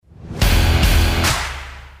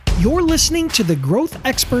You're listening to the Growth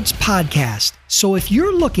Experts Podcast. So if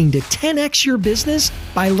you're looking to 10x your business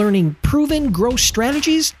by learning proven growth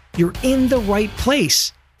strategies, you're in the right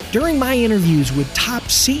place. During my interviews with top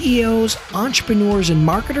CEOs, entrepreneurs, and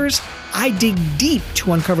marketers, I dig deep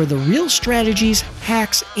to uncover the real strategies,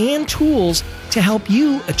 hacks, and tools to help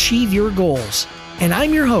you achieve your goals. And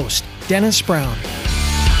I'm your host, Dennis Brown.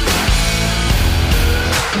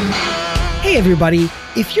 Hey everybody,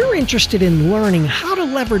 if you're interested in learning how to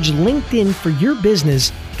leverage LinkedIn for your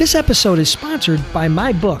business, this episode is sponsored by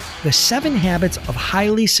my book, The 7 Habits of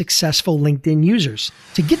Highly Successful LinkedIn Users.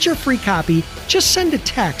 To get your free copy, just send a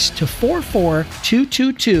text to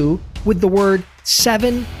 44222 with the word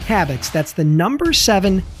 7 habits. That's the number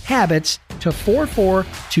 7 habits to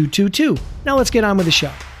 44222. Now let's get on with the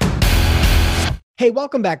show. Hey,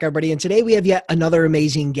 welcome back everybody. And today we have yet another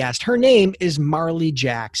amazing guest. Her name is Marley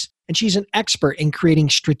Jacks, and she's an expert in creating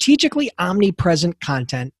strategically omnipresent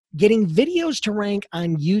content, getting videos to rank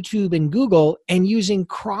on YouTube and Google, and using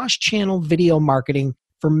cross-channel video marketing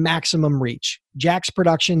for maximum reach. Jacks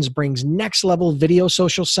Productions brings next-level video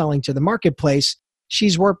social selling to the marketplace.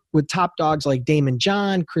 She's worked with top dogs like Damon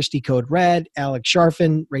John, Christy Code Red, Alex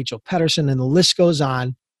Sharfin, Rachel Pedersen, and the list goes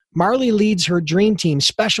on. Marley leads her dream team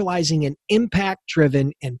specializing in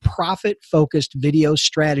impact-driven and profit-focused video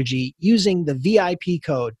strategy using the VIP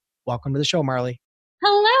code. Welcome to the show, Marley.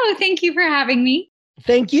 Hello. Thank you for having me.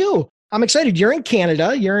 Thank you. I'm excited. You're in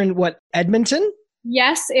Canada. You're in what, Edmonton?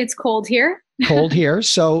 Yes, it's cold here. Cold here.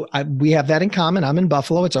 So we have that in common. I'm in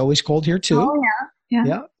Buffalo. It's always cold here too. Oh, yeah.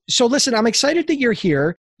 Yeah. So listen, I'm excited that you're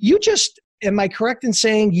here. You just, am I correct in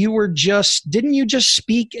saying didn't you just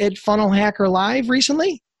speak at Funnel Hacker Live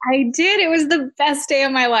recently? I did. It was the best day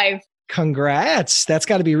of my life. Congrats. That's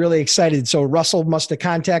got to be really excited. So Russell must have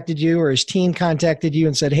contacted you, or his team contacted you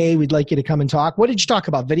and said, hey, we'd like you to come and talk. What did you talk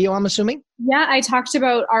about? Video, I'm assuming? Yeah, I talked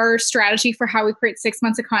about our strategy for how we create 6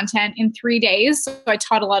 months of content in 3 days. So I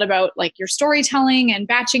taught a lot about like your storytelling and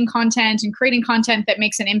batching content and creating content that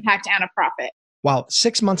makes an impact and a profit. Wow.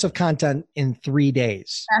 6 months of content in 3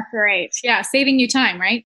 days. That's right. Yeah. Saving you time,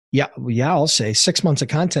 right? Yeah, I'll say 6 months of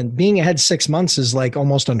content. Being ahead 6 months is like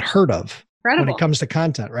almost unheard of. Incredible. When it comes to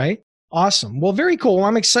content, right? Awesome. Well, very cool.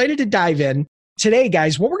 I'm excited to dive in. Today,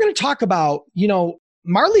 guys, what we're going to talk about,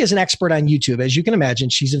 Marley is an expert on YouTube. As you can imagine,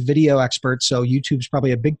 she's a video expert. So YouTube's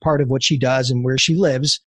probably a big part of what she does and where she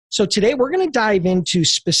lives. So today we're going to dive into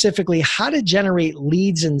specifically how to generate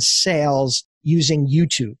leads and sales using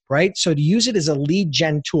YouTube, right? So to use it as a lead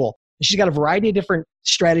gen tool. She's got a variety of different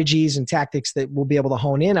strategies and tactics that we'll be able to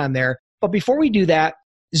hone in on there. But before we do that,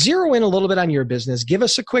 zero in a little bit on your business. Give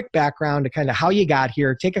us a quick background to kind of how you got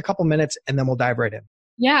here. Take a couple minutes and then we'll dive right in.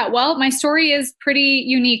 Yeah, well, my story is pretty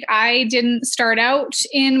unique. I didn't start out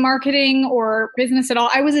in marketing or business at all.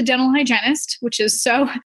 I was a dental hygienist, which is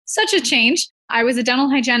such a change. I was a dental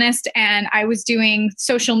hygienist and I was doing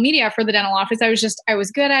social media for the dental office. I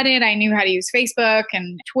was good at it. I knew how to use Facebook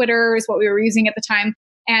and Twitter is what we were using at the time.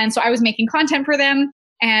 And so I was making content for them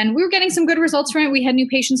and we were getting some good results from it. We had new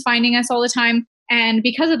patients finding us all the time. And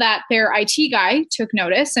because of that, their IT guy took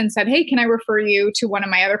notice and said, hey, can I refer you to one of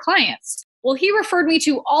my other clients? Well, he referred me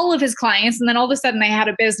to all of his clients. And then all of a sudden I had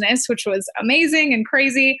a business, which was amazing and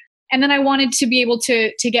crazy. And then I wanted to be able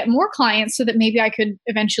to get more clients so that maybe I could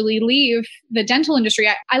eventually leave the dental industry.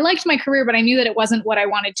 I liked my career, but I knew that it wasn't what I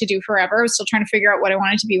wanted to do forever. I was still trying to figure out what I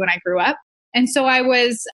wanted to be when I grew up. And so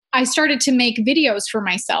I started to make videos for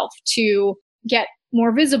myself to get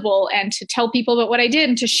more visible and to tell people about what I did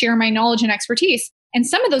and to share my knowledge and expertise. And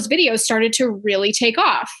some of those videos started to really take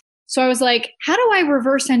off. So I was like, how do I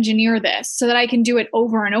reverse engineer this so that I can do it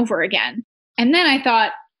over and over again? And then I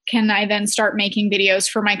thought, can I then start making videos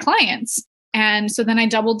for my clients? And so then I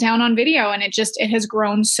doubled down on video and it has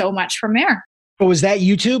grown so much from there. But was that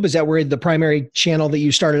YouTube? Is that where the primary channel that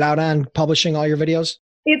you started out on, publishing all your videos?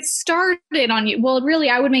 It started on you. Well, really,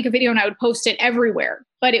 I would make a video and I would post it everywhere.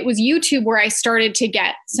 But it was YouTube where I started to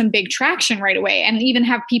get some big traction right away and even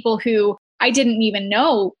have people who I didn't even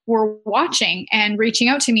know were watching and reaching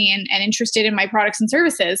out to me and interested in my products and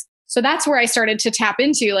services. So that's where I started to tap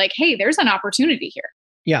into like, hey, there's an opportunity here.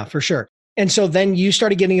 Yeah, for sure. And so then you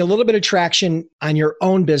started getting a little bit of traction on your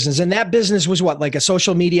own business. And that business was what, like a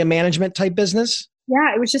social media management type business?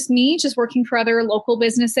 Yeah, it was just me just working for other local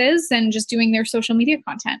businesses and just doing their social media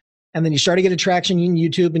content. And then you started getting traction in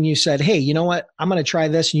YouTube and you said, hey, you know what? I'm going to try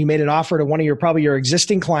this. And you made an offer to one of your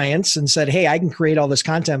existing clients and said, hey, I can create all this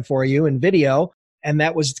content for you in video. And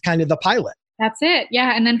that was kind of the pilot. That's it.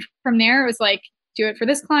 Yeah. And then from there, it was like, do it for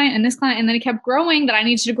this client and this client. And then it kept growing that I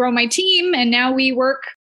needed to grow my team. And now we work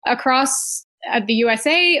across the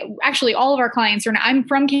USA. Actually, all of our clients are, I'm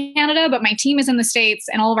from Canada, but my team is in the States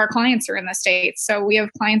and all of our clients are in the States. So we have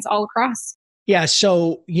clients all across. Yeah.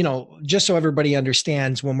 So, just so everybody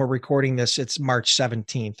understands, when we're recording this, it's March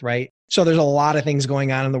 17th, right? So there's a lot of things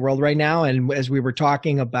going on in the world right now. And as we were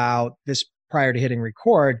talking about this prior to hitting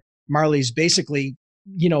record, Marley's basically,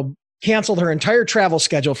 canceled her entire travel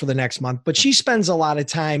schedule for the next month, but she spends a lot of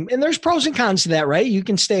time, and there's pros and cons to that, right? You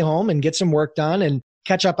can stay home and get some work done and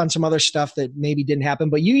catch up on some other stuff that maybe didn't happen,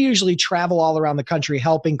 but you usually travel all around the country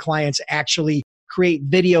helping clients actually create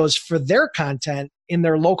videos for their content in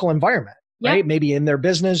their local environment, right? Yep. Maybe in their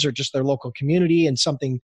business or just their local community and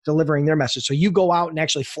something delivering their message. So you go out and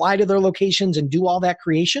actually fly to their locations and do all that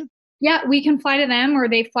creation? Yeah, we can fly to them or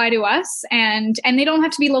they fly to us, and they don't have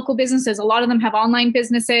to be local businesses. A lot of them have online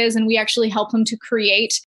businesses, and we actually help them to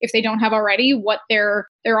create, if they don't have already, what their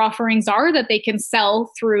offerings are that they can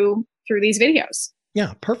sell through these videos.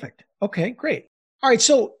 Yeah, perfect. Okay, great. All right,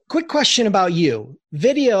 so quick question about you.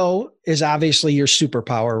 Video is obviously your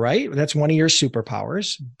superpower, right? That's one of your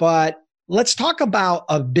superpowers, but let's talk about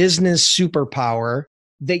a business superpower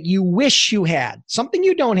that you wish you had, something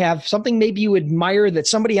you don't have, something maybe you admire that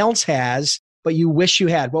somebody else has, but you wish you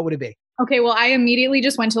had. What would it be? Okay, well, I immediately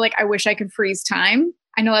just went to I wish I could freeze time.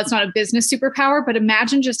 I know that's not a business superpower, but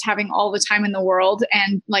imagine just having all the time in the world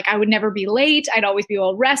and I would never be late. I'd always be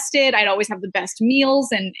well rested. I'd always have the best meals.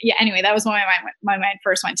 And yeah, anyway, that was what my mind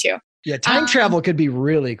first went to. Yeah, time travel could be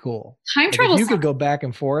really cool. Time travel. You could go back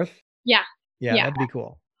and forth. Yeah. Yeah, that'd be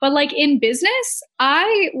cool. But in business,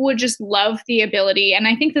 I would just love the ability, and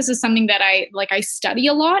I think this is something that I study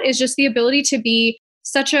a lot, is just the ability to be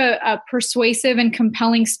such a persuasive and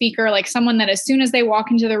compelling speaker, someone that as soon as they walk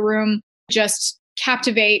into the room, just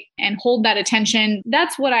captivate and hold that attention.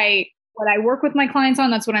 That's what I work with my clients on.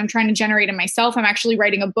 That's what I'm trying to generate in myself. I'm actually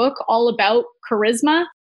writing a book all about charisma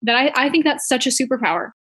that I think that's such a superpower.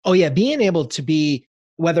 Oh yeah, being able to be,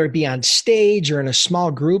 whether it be on stage or in a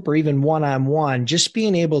small group or even one-on-one, just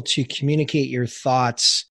being able to communicate your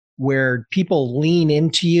thoughts where people lean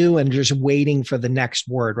into you and just waiting for the next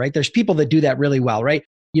word, right? There's people that do that really well, right?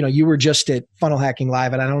 You were just at Funnel Hacking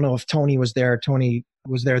Live, and I don't know if Tony was there. Tony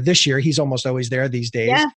was there this year. He's almost always there these days.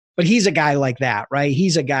 Yeah. But he's a guy like that, right?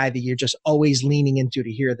 He's a guy that you're just always leaning into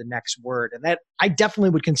to hear the next word. And that, I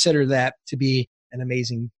definitely would consider that to be an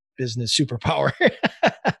amazing business superpower.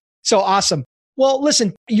 So awesome. Well,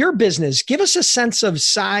 listen, your business, give us a sense of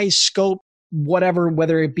size, scope, whatever,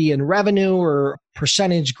 whether it be in revenue or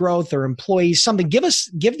percentage growth or employees, something. Give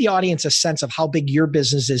the audience a sense of how big your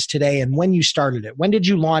business is today and when you started it. When did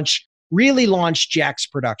you really launch Jax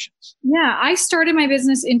Productions? Yeah, I started my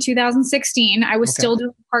business in 2016. I was still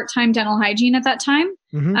doing part-time dental hygiene at that time.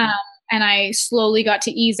 Mm-hmm. And I slowly got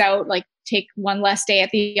to ease out, take one less day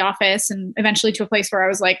at the office, and eventually to a place where I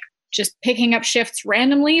was just picking up shifts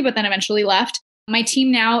randomly, but then eventually left. My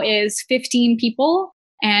team now is 15 people,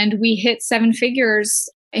 and we hit 7 figures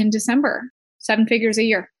in December, 7 figures a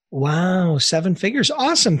year. Wow, 7 figures.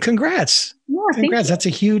 Awesome. Congrats. Yeah, congrats. That's a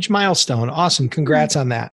huge milestone. Awesome. Congrats on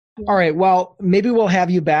that. Yeah. All right. Well, maybe we'll have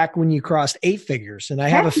you back when you crossed 8 figures. And I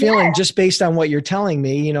have a feeling just based on what you're telling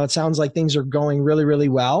me, it sounds like things are going really, really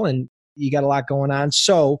well and you got a lot going on.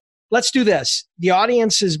 So let's do this. The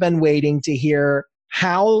audience has been waiting to hear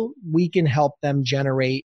how we can help them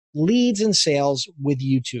generate leads and sales with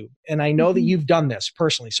YouTube. And I know that you've done this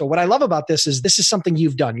personally. So what I love about this is something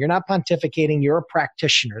you've done. You're not pontificating. You're a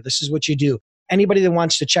practitioner. This is what you do. Anybody that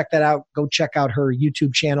wants to check that out, go check out her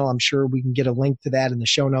YouTube channel. I'm sure we can get a link to that in the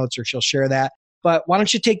show notes or she'll share that. But why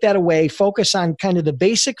don't you take that away, focus on kind of the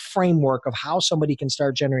basic framework of how somebody can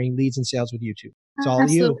start generating leads and sales with YouTube. It's all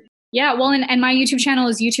you. Yeah, well, and my YouTube channel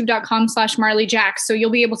is youtube.com/MarleyJax. So you'll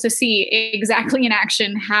be able to see exactly in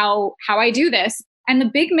action how I do this. And the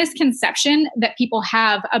big misconception that people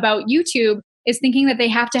have about YouTube is thinking that they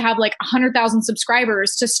have to have 100,000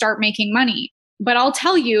 subscribers to start making money. But I'll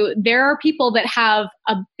tell you, there are people that have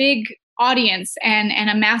a big audience and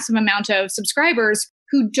a massive amount of subscribers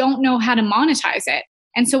who don't know how to monetize it.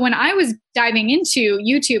 And so when I was diving into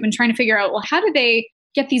YouTube and trying to figure out, well, how do they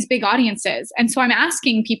get these big audiences? And so I'm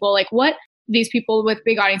asking people what these people with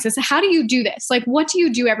big audiences, how do you do this? What do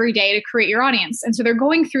you do every day to create your audience? And so they're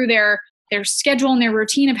going through their schedule and their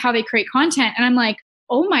routine of how they create content. And I'm like,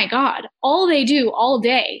 oh my God, all they do all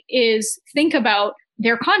day is think about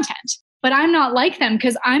their content. But I'm not like them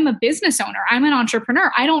because I'm a business owner. I'm an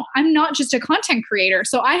entrepreneur. I'm not just a content creator.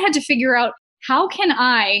 So I had to figure out, how can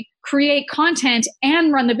I create content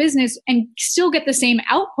and run the business and still get the same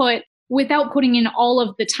output without putting in all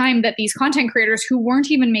of the time that these content creators who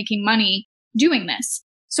weren't even making money doing this?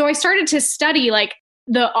 So I started to study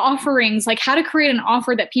the offerings, like how to create an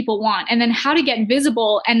offer that people want, and then how to get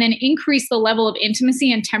visible and then increase the level of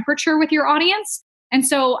intimacy and temperature with your audience. And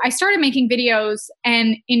so I started making videos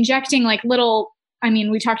and injecting like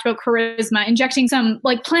we talked about charisma, injecting some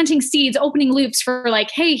like planting seeds, opening loops for like,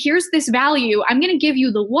 hey, here's this value. I'm going to give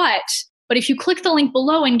you the what. But if you click the link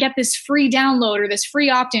below and get this free download or this free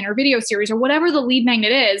opt-in or video series or whatever the lead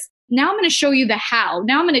magnet is, now I'm going to show you the how.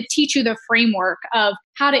 Now I'm going to teach you the framework of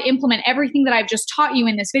how to implement everything that I've just taught you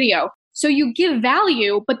in this video. So you give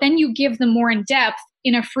value, but then you give them more in depth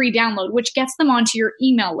in a free download, which gets them onto your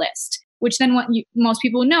email list, which then most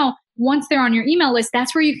people know, once they're on your email list,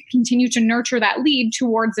 that's where you can continue to nurture that lead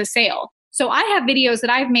towards a sale. So I have videos that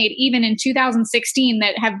I've made even in 2016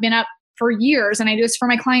 that have been up for years, and I do this for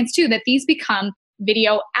my clients too, that these become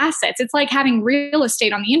video assets. It's like having real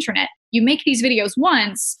estate on the internet. You make these videos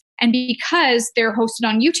once, and because they're hosted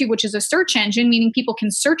on YouTube, which is a search engine, meaning people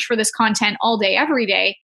can search for this content all day, every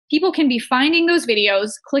day, people can be finding those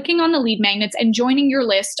videos, clicking on the lead magnets, and joining your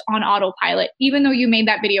list on autopilot, even though you made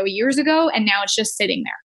that video years ago and now it's just sitting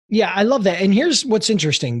there. Yeah, I love that. And here's what's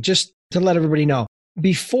interesting, just to let everybody know.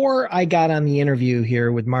 Before I got on the interview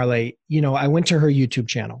here with Marley, I went to her YouTube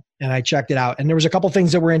channel and I checked it out. And there was a couple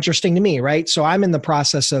things that were interesting to me, right? So I'm in the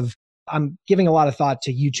process of, I'm giving a lot of thought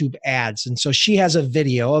to YouTube ads. And so she has a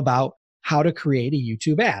video about how to create a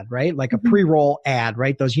YouTube ad, right? Like a pre-roll ad,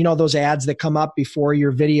 right? Those ads that come up before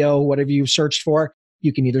your video, whatever you searched for,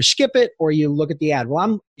 you can either skip it or you look at the ad.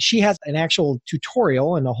 Well, she has an actual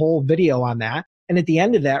tutorial and a whole video on that. And at the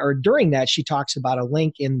end of that, or during that, she talks about a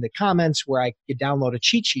link in the comments where I could download a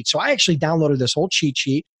cheat sheet. So I actually downloaded this whole cheat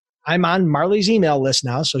sheet. I'm on Marley's email list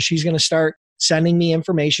now. So she's going to start sending me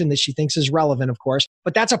information that she thinks is relevant, of course.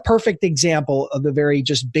 But that's a perfect example of the very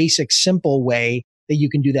just basic, simple way that you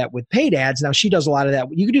can do that with paid ads. Now, she does a lot of that.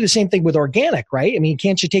 You can do the same thing with organic, right? I mean,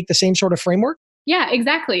 can't you take the same sort of framework? Yeah,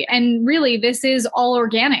 exactly. And really, this is all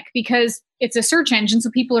organic because it's a search engine.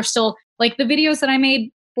 So people are still, like the videos that I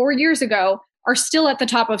made 4 years ago are still at the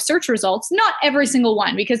top of search results. Not every single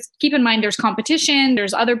one, because keep in mind, there's competition.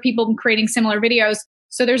 There's other people creating similar videos.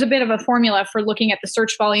 So there's a bit of a formula for looking at the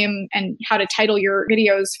search volume and how to title your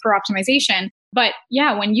videos for optimization. But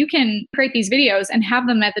yeah, when you can create these videos and have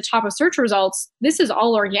them at the top of search results, this is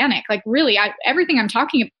all organic. Like really, everything I'm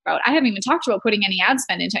talking about, I haven't even talked about putting any ad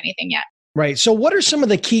spend into anything yet. Right. So what are some of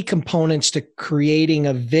the key components to creating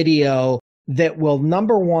a video that will,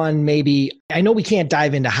 number one, maybe, I know we can't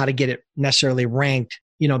dive into how to get it necessarily ranked,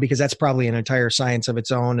 because that's probably an entire science of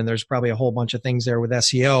its own. And there's probably a whole bunch of things there with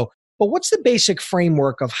SEO. But what's the basic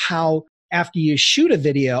framework of how, after you shoot a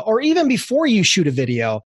video, or even before you shoot a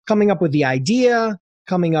video, coming up with the idea,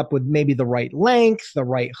 coming up with maybe the right length, the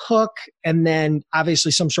right hook, and then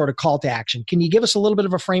obviously some sort of call to action? Can you give us a little bit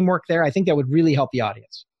of a framework there? I think that would really help the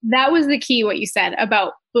audience. That was the key, what you said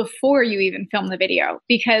about before you even film the video,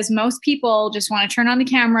 because most people just want to turn on the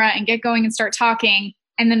camera and get going and start talking.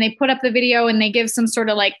 And then they put up the video and they give some sort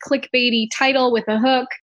of like clickbaity title with a hook,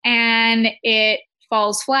 and it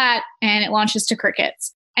falls flat and it launches to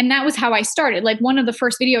crickets. And that was how I started. Like one of the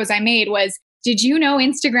first videos I made was, did you know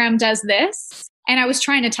Instagram does this? And I was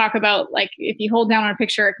trying to talk about like, if you hold down on a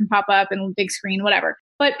picture, it can pop up and big screen, whatever.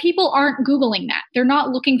 But people aren't Googling that. They're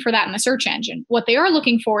not looking for that in the search engine. What they are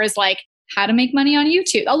looking for is like how to make money on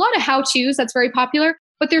YouTube. A lot of how-tos, that's very popular,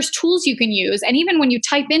 but there's tools you can use. And even when you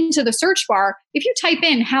type into the search bar, if you type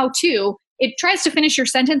in how-to, it tries to finish your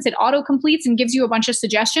sentence, it auto-completes and gives you a bunch of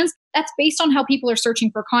suggestions. That's based on how people are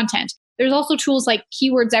searching for content. There's also tools like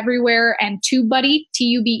Keywords Everywhere and TubeBuddy,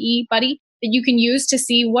 T-U-B-E, Buddy, that you can use to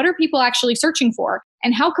see what are people actually searching for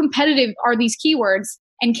and how competitive are these keywords.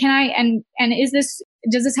 And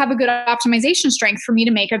does this have a good optimization strength for me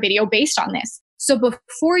to make a video based on this? So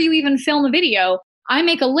before you even film a video, I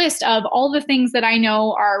make a list of all the things that I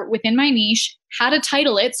know are within my niche, how to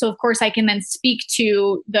title it. So of course I can then speak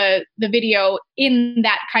to the video in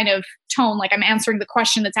that kind of tone, like I'm answering the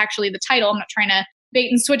question that's actually the title. I'm not trying to bait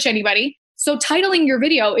and switch anybody. So titling your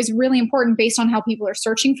video is really important based on how people are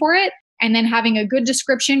searching for it. And then having a good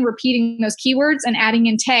description, repeating those keywords, and adding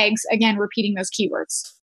in tags, again, repeating those keywords.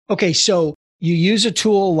 Okay, so you use a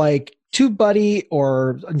tool like TubeBuddy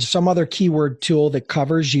or some other keyword tool that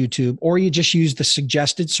covers YouTube, or you just use the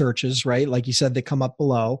suggested searches, right? Like you said, they come up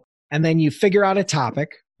below. And then you figure out a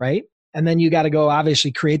topic, right? And then you got to go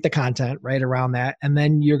obviously create the content right around that. And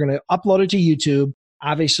then you're going to upload it to YouTube.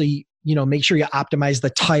 Obviously, make sure you optimize the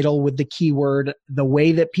title with the keyword, the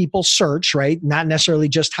way that people search, right? Not necessarily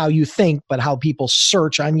just how you think, but how people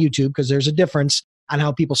search on YouTube, because there's a difference on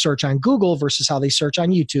how people search on Google versus how they search on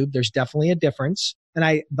YouTube. There's definitely a difference.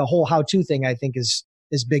 And the whole how-to thing, I think, is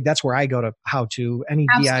is big. That's where I go to how to, any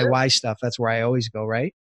Absolutely. DIY stuff. That's where I always go,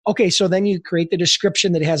 right? Okay. So then you create the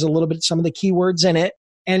description that has a little bit, some of the keywords in it.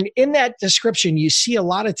 And in that description, you see a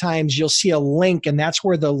lot of times you'll see a link, and that's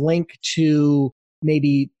where the link to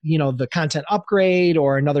maybe, the content upgrade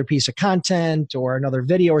or another piece of content or another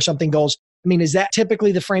video or something goes. I mean, is that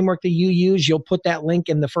typically the framework that you use? You'll put that link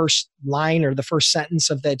in the first line or the first sentence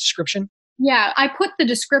of the description? Yeah, I put the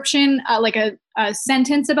description, like a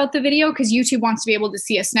sentence about the video, because YouTube wants to be able to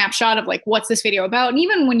see a snapshot of like, what's this video about? And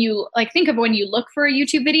even when you think of when you look for a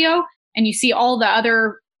YouTube video and you see all the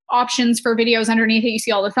other options for videos underneath it, you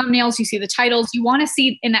see all the thumbnails, you see the titles, you want to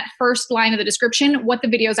see in that first line of the description what the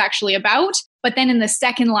video is actually about. But then in the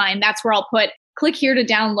second line, that's where I'll put, click here to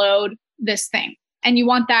download this thing. And you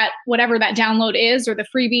want that, whatever that download is or the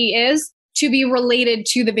freebie is, to be related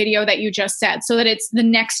to the video that you just said, so that it's the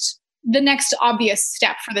next obvious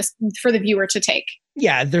step for the viewer to take.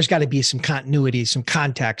 Yeah, there's got to be some continuity, some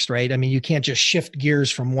context, right? I mean, you can't just shift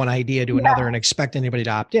gears from one idea to another and expect anybody to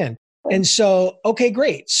opt in. And so, okay,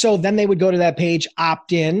 great. So then they would go to that page,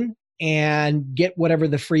 opt in, and get whatever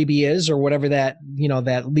the freebie is or whatever that,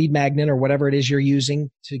 that lead magnet or whatever it is you're using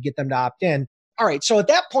to get them to opt in. All right. So at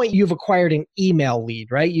that point, you've acquired an email lead,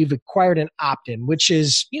 right? You've acquired an opt-in, which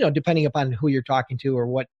is, depending upon who you're talking to or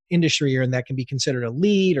what industry you're in, that can be considered a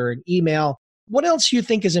lead or an email. What else do you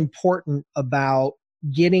think is important about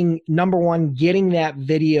number one, getting that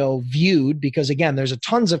video viewed? Because again, there's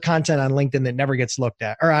tons of content on LinkedIn that never gets looked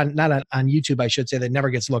at, or on YouTube, I should say, that never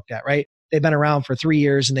gets looked at, right? They've been around for 3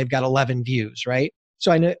 years and they've got 11 views, right?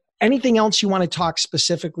 So I know, anything else you want to talk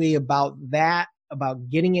specifically about that, about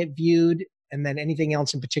getting it viewed, and then anything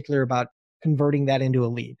else in particular about converting that into a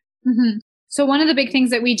lead? Mm-hmm. So one of the big things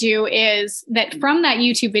that we do is that from that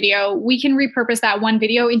YouTube video, we can repurpose that one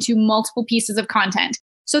video into multiple pieces of content.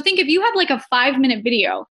 So think if you have like a 5-minute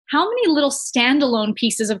video, how many little standalone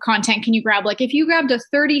pieces of content can you grab? Like if you grabbed a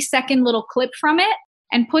 30-second little clip from it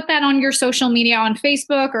and put that on your social media on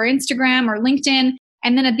Facebook or Instagram or LinkedIn,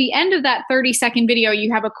 and then at the end of that 30-second video,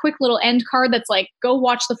 you have a quick little end card that's like, go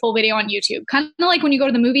watch the full video on YouTube. Kind of like when you go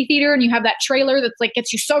to the movie theater and you have that trailer that's like,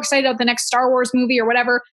 gets you so excited about the next Star Wars movie or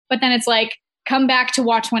whatever. But then it's like, come back to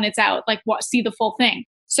watch when it's out, like see the full thing.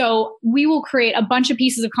 So we will create a bunch of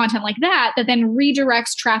pieces of content like that then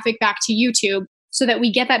redirects traffic back to YouTube so that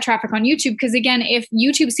we get that traffic on YouTube. Because again, if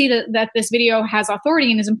YouTube see that this video has authority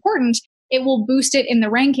and is important, it will boost it in the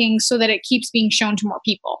rankings so that it keeps being shown to more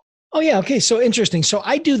people. Oh, yeah. Okay. So interesting. So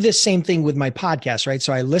I do this same thing with my podcast, right?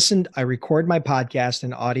 So I record my podcast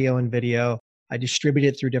in audio and video. I distribute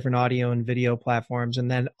it through different audio and video platforms. And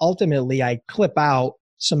then ultimately I clip out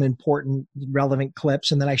some important relevant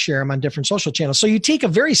clips and then I share them on different social channels. So you take a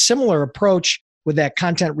very similar approach with that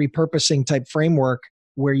content repurposing type framework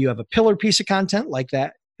where you have a pillar piece of content like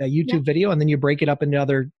that YouTube video, and then you break it up into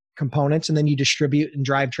other components and then you distribute and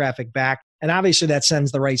drive traffic back. And obviously that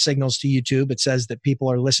sends the right signals to YouTube. It says that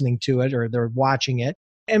people are listening to it or they're watching it.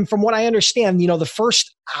 And from what I understand, the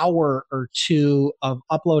first hour or two of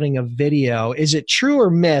uploading a video, is it true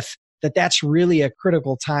or myth that that's really a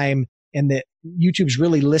critical time and that YouTube's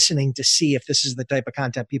really listening to see if this is the type of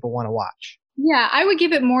content people want to watch? Yeah, I would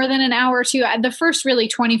give it more than an hour or two. The first really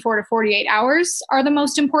 24 to 48 hours are the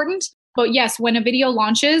most important. But yes, when a video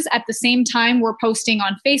launches, at the same time, we're posting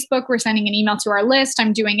on Facebook, we're sending an email to our list,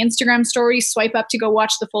 I'm doing Instagram stories, swipe up to go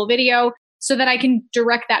watch the full video so that I can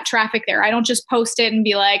direct that traffic there. I don't just post it and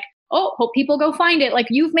be like, oh, hope people go find it. Like,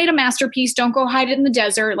 you've made a masterpiece, don't go hide it in the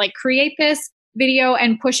desert. Like, create this video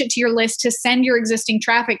and push it to your list to send your existing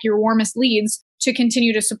traffic, your warmest leads, to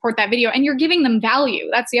continue to support that video. And you're giving them value.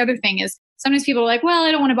 That's the other thing is sometimes people are like, well,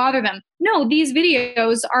 I don't want to bother them. No, these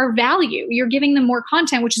videos are value. You're giving them more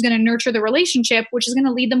content, which is going to nurture the relationship, which is going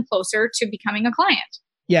to lead them closer to becoming a client.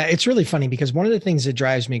 Yeah, it's really funny because one of the things that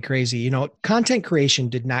drives me crazy, content creation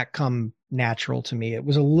did not come natural to me. It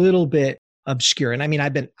was a little bit obscure. And I mean,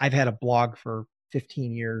 I've had a blog for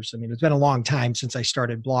 15 years. I mean, it's been a long time since I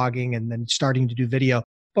started blogging and then starting to do video.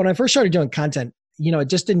 But when I first started doing content, it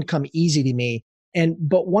just didn't come easy to me.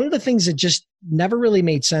 But one of the things that just never really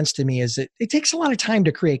made sense to me is that it takes a lot of time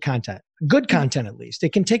to create content, good content at least.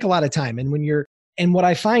 It can take a lot of time. And what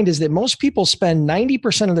I find is that most people spend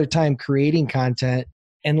 90% of their time creating content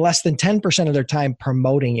and less than 10% of their time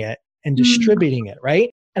promoting it and distributing it,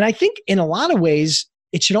 right? And I think in a lot of ways,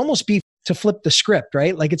 it should almost be to flip the script,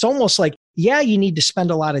 right? Like, it's almost like, yeah, you need to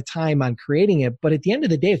spend a lot of time on creating it. But at the end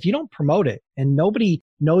of the day, if you don't promote it and nobody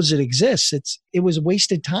knows it exists, it was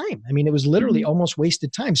wasted time. I mean, it was literally almost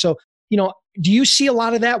wasted time. So, do you see a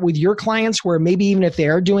lot of that with your clients where maybe even if they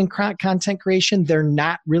are doing content creation, they're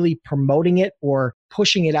not really promoting it or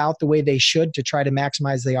pushing it out the way they should to try to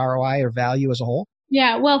maximize the ROI or value as a whole?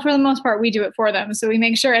 Yeah. Well, for the most part, we do it for them. So we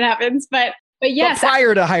make sure it happens. But yes. But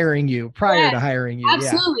prior to hiring you,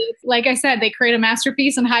 absolutely. Yeah. Like I said, they create a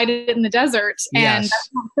masterpiece and hide it in the desert. And that's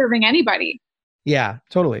not serving anybody. Yeah,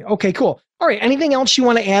 totally. Okay, cool. All right. Anything else you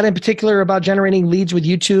want to add in particular about generating leads with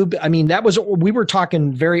YouTube? I mean, we were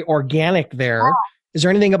talking very organic there. Oh. Is there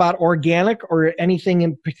anything about organic or anything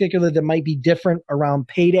in particular that might be different around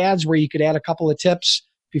paid ads where you could add a couple of tips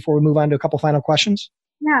before we move on to a couple final questions?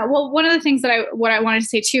 Yeah. Well, one of the things that I wanted to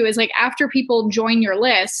say too is like after people join your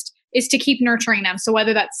list is to keep nurturing them. So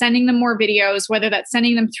whether that's sending them more videos, whether that's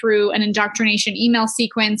sending them through an indoctrination email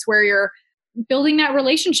sequence where you're building that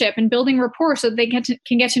relationship and building rapport so that they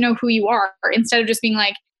can get to know who you are instead of just being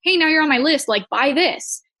like, hey, now you're on my list, like buy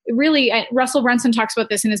this. Really, Russell Brunson talks about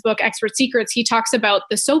this in his book, Expert Secrets. He talks about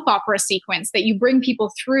the soap opera sequence that you bring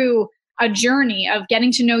people through a journey of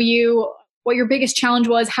getting to know you, what your biggest challenge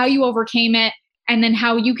was, how you overcame it, and then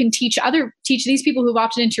how you can teach these people who've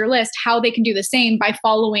opted into your list how they can do the same by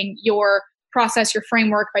following your process, your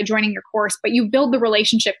framework, by joining your course. But you build the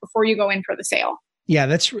relationship before you go in for the sale. Yeah,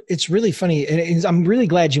 it's really funny. And I'm really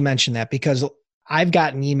glad you mentioned that because I've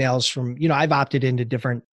gotten emails from, I've opted into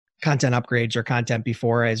different content upgrades or content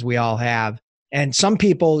before, as we all have. And some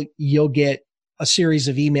people, you'll get a series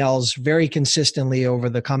of emails very consistently over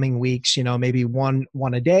the coming weeks, maybe one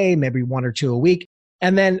a day, maybe one or two a week.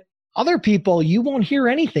 And then other people you won't hear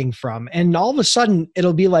anything from. And all of a sudden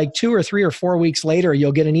it'll be like 2 or 3 or 4 weeks later,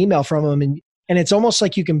 you'll get an email from them. And it's almost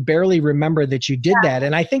like you can barely remember that you did that.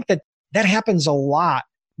 And I think that happens a lot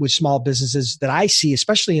with small businesses that I see,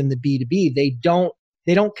 especially in the B2B. They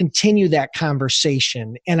don't continue that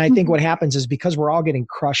conversation. And I think what happens is because we're all getting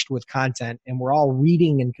crushed with content and we're all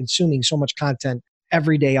reading and consuming so much content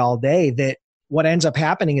every day, all day, that what ends up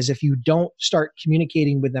happening is if you don't start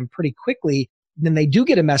communicating with them pretty quickly, then they do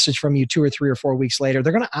get a message from you 2 or 3 or 4 weeks later,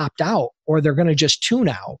 they're going to opt out or they're going to just tune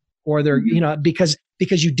out or they're, because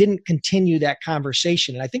you didn't continue that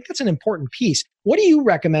conversation. And I think that's an important piece. What do you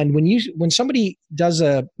recommend when somebody does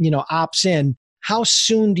opts in? How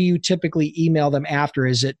soon do you typically email them after?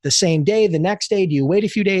 Is it the same day, the next day? Do you wait a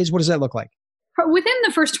few days? What does that look like? Within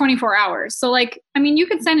the first 24 hours. So you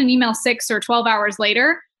could send an email 6 or 12 hours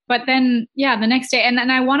later, but then, the next day. And then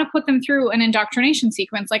I want to put them through an indoctrination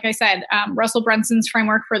sequence. Like I said, Russell Brunson's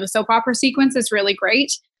framework for the soap opera sequence is really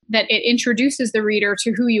great, that it introduces the reader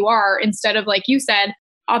to who you are instead of, like you said,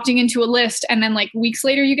 opting into a list and then weeks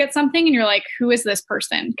later you get something and you're like, who is this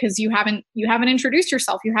person? Because you haven't introduced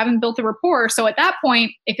yourself. You haven't built a rapport. So at that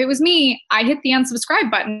point, if it was me, I hit the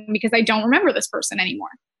unsubscribe button because I don't remember this person anymore.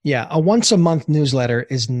 Yeah. A once a month newsletter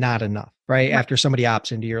is not enough, right? After somebody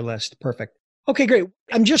opts into your list. Perfect. Okay, great.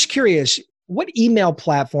 I'm just curious, what email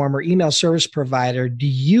platform or email service provider do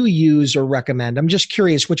you use or recommend? I'm just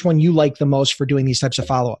curious which one you like the most for doing these types of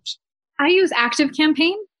follow-ups. I use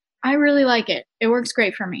ActiveCampaign. I really like it. It works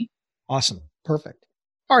great for me. Awesome. Perfect.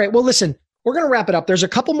 All right. Well, listen, we're going to wrap it up. There's a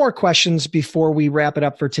couple more questions before we wrap it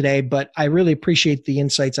up for today, but I really appreciate the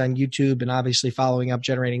insights on YouTube and obviously following up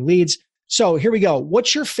generating leads. So here we go.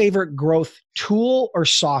 What's your favorite growth tool or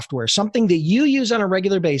software? Something that you use on a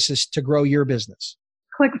regular basis to grow your business?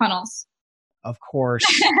 ClickFunnels. Of course.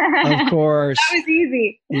 Of course. That was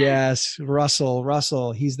easy. Yes.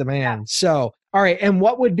 Russell, he's the man. Yeah. So, all right. And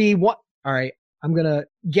what would be all right. I'm going to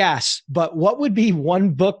guess, but what would be one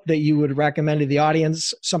book that you would recommend to the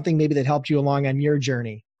audience? Something maybe that helped you along on your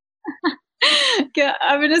journey?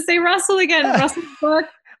 I'm going to say Russell again. Russell's book.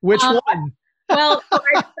 Which one? Well,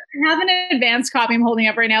 I have an advanced copy I'm holding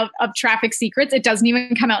up right now of Traffic Secrets. It doesn't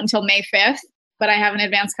even come out until May 5th, but I have an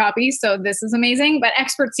advanced copy. So this is amazing. But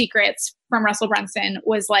Expert Secrets from Russell Brunson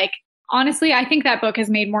was honestly, I think that book has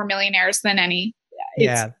made more millionaires than any.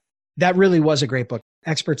 Yeah, that really was a great book.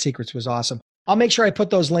 Expert Secrets was awesome. I'll make sure I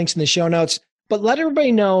put those links in the show notes, but let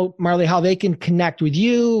everybody know, Marley, how they can connect with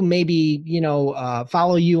you, maybe,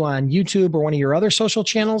 follow you on YouTube or one of your other social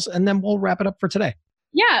channels, and then we'll wrap it up for today.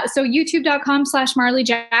 Yeah. So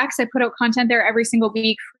youtube.com/MarleyJax. I put out content there every single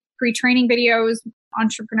week, free training videos,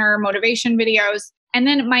 entrepreneur motivation videos. And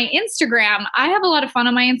then my Instagram, I have a lot of fun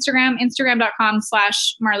on my Instagram,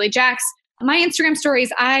 instagram.com/MarleyJax. My Instagram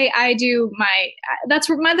stories, I do that's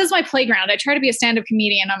my playground. I try to be a stand-up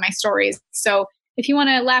comedian on my stories. So if you want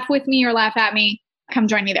to laugh with me or laugh at me, come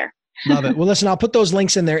join me there. Love it. Well, listen, I'll put those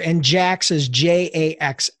links in there. And Jax is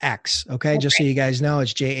JAXX. Okay. Just so you guys know,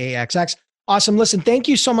 it's JAXX. Awesome. Listen, thank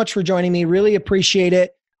you so much for joining me. Really appreciate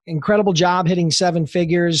it. Incredible job hitting 7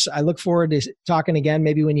 figures. I look forward to talking again,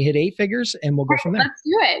 maybe when you hit 8 figures, and we'll go from there. Let's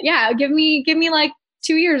do it. Yeah. Give me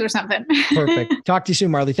 2 years or something. Perfect. Talk to you soon,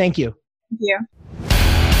 Marley. Thank you. Thank you.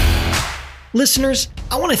 Listeners,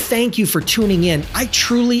 I want to thank you for tuning in. I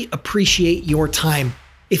truly appreciate your time.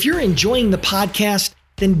 If you're enjoying the podcast,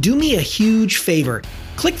 then do me a huge favor.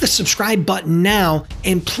 Click the subscribe button now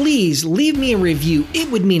and please leave me a review.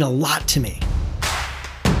 It would mean a lot to me.